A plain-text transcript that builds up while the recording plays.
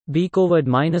B.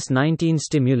 COVID-19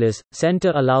 stimulus.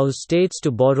 Center allows states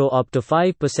to borrow up to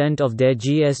 5% of their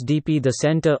GSDP. The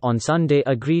center on Sunday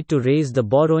agreed to raise the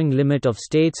borrowing limit of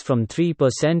states from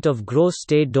 3% of gross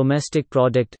state domestic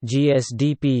product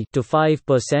 (GSDP) to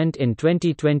 5% in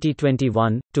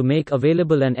 2020-21 to make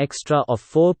available an extra of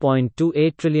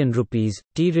 4.28 trillion rupees.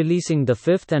 Releasing the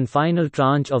fifth and final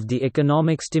tranche of the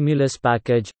economic stimulus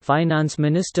package, Finance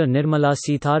Minister Nirmala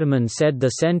Sitharaman said the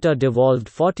center devolved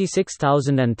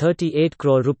 46,038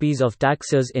 crore rupees of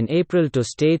taxes in April to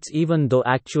states even though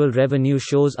actual revenue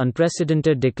shows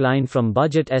unprecedented decline from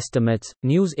budget estimates.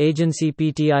 News agency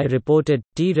PTI reported,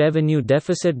 revenue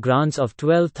deficit grants of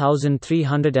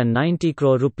 12,390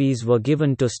 crore rupees were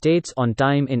given to states on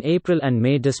time in April and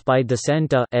May despite the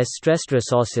centre's stressed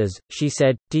resources. She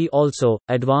said, also,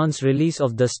 advance release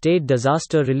of the State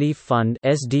Disaster Relief Fund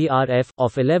 (SDRF)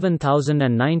 of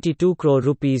 11,092 crore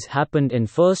rupees happened in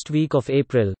first week of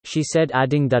April, she said,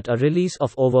 adding that a release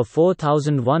of over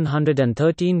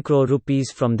 4,113 crore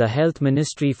rupees from the Health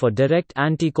Ministry for direct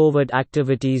anti-COVID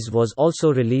activities was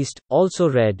also released. Also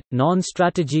read,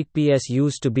 non-strategic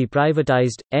PSUs to be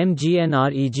privatized,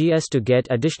 MGNREGS to get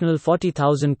additional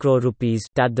 40,000 crore rupees.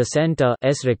 At the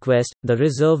centre's request, the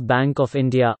Reserve Bank of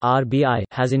India (RBI)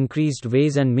 has increased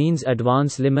Ways and Means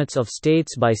advance limits of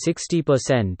states by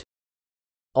 60%.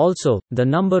 Also, the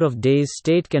number of days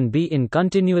state can be in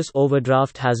continuous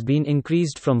overdraft has been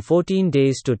increased from 14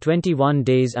 days to 21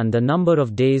 days and the number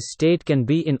of days state can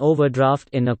be in overdraft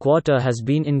in a quarter has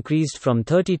been increased from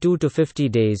 32 to 50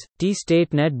 days.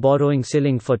 State net borrowing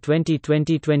ceiling for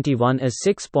 2020-21 is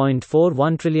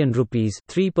 6.41 trillion rupees,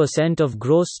 3% of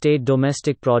gross state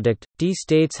domestic product.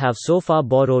 States have so far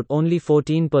borrowed only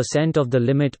 14% of the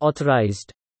limit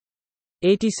authorized.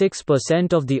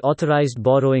 86% of the authorized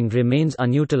borrowing remains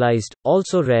unutilized.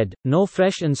 Also read, no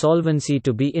fresh insolvency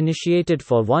to be initiated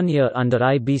for 1 year under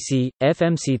IBC,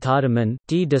 FM Sitharaman.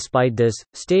 Despite this,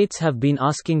 states have been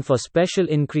asking for special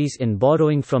increase in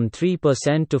borrowing from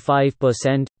 3% to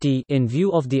 5%. In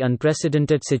view of the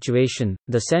unprecedented situation,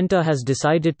 the center has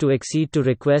decided to accede to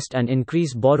request and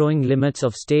increase borrowing limits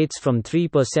of states from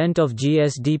 3% of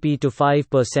GSDP to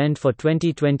 5% for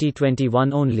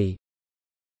 2020-21 only.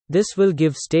 This will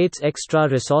give states extra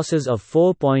resources of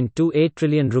 4.28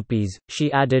 trillion rupees, she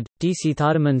added.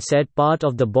 Sitharaman said part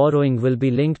of the borrowing will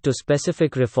be linked to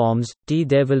specific reforms.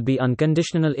 There will be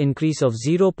unconditional increase of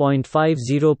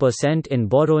 0.50% in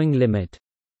borrowing limit.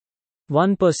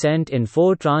 1% in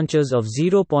 4 tranches of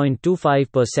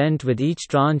 0.25% with each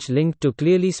tranche linked to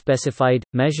clearly specified,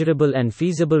 measurable and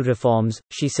feasible reforms,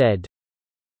 she said.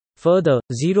 Further,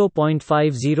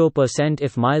 0.50%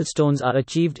 if milestones are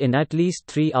achieved in at least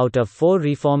 3 out of 4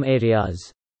 reform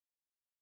areas.